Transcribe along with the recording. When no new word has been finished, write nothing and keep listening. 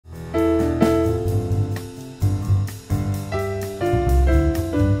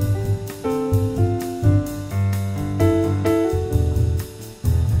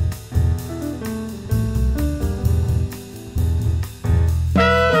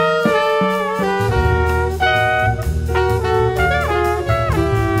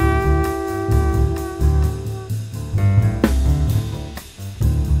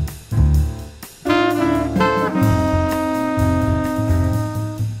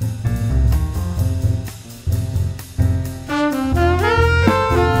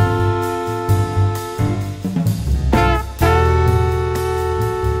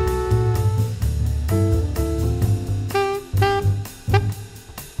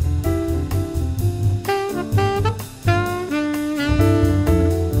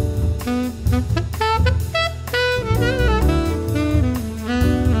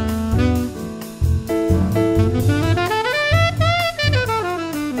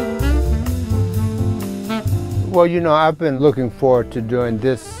Well, you know, I've been looking forward to doing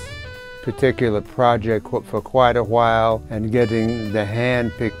this particular project for quite a while and getting the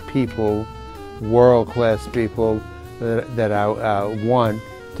hand-picked people, world-class people that I want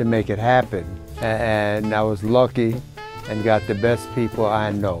to make it happen. And I was lucky and got the best people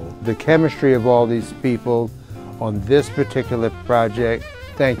I know. The chemistry of all these people on this particular project,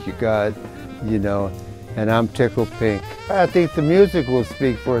 thank you, God, you know, and I'm tickled pink. I think the music will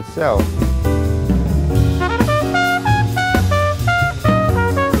speak for itself.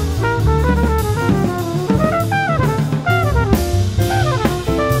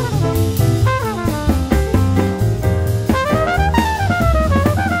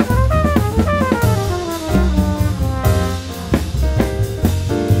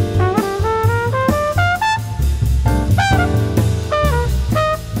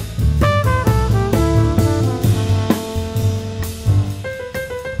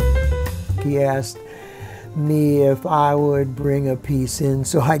 He asked me if I would bring a piece in,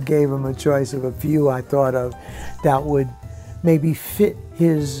 so I gave him a choice of a few I thought of that would maybe fit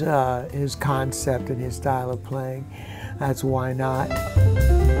his concept and his style of playing. That's Why Not.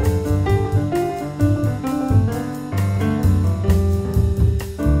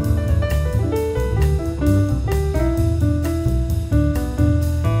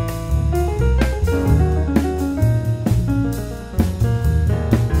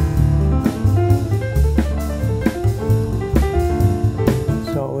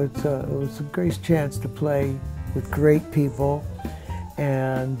 It was a great chance to play with great people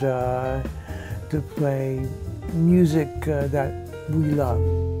and to play music that we love.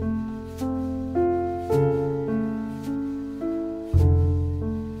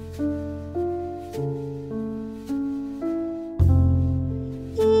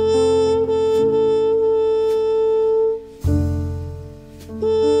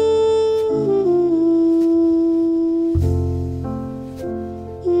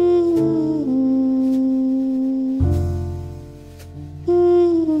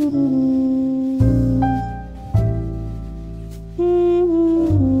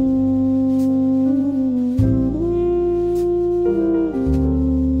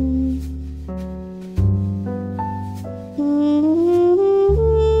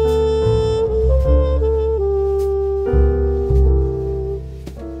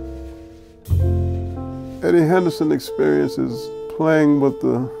 Eddie Henderson experiences playing with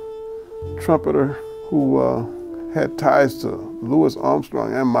the trumpeter who had ties to Louis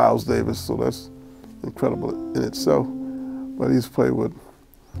Armstrong and Miles Davis, so that's incredible in itself. But he's played with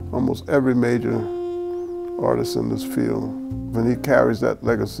almost every major artist in this field, and he carries that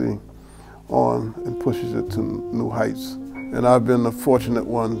legacy on and pushes it to new heights. And I've been the fortunate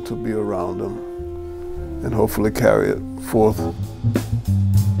one to be around him and hopefully carry it forth.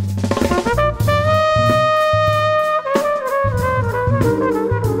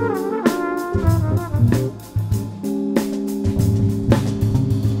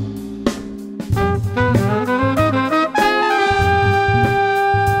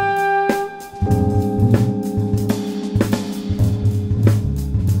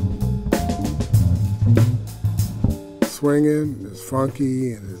 Swinging, it's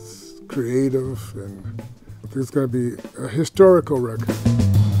funky, and it's creative, and I think it's going to be a historical record.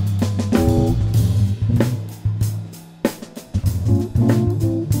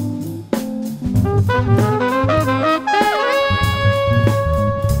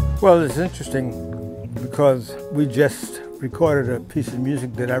 Well, it's interesting because we just recorded a piece of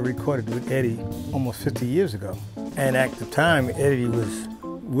music that I recorded with Eddie almost 50 years ago. And at the time, Eddie was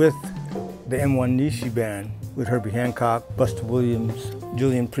with the M1 Nishi Band, with Herbie Hancock, Buster Williams,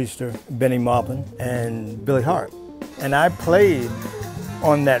 Julian Priester, Benny Maupin, and Billy Hart. And I played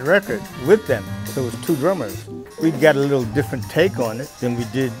on that record with them, so it was two drummers. We got a little different take on it than we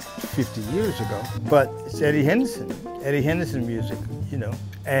did 50 years ago, but it's Eddie Henderson music, you know,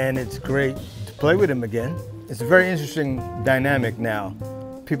 and it's great to play with him again. It's a very interesting dynamic now.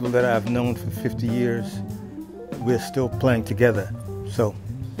 People that I've known for 50 years, we're still playing together, so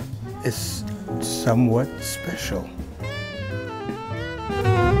it's somewhat special.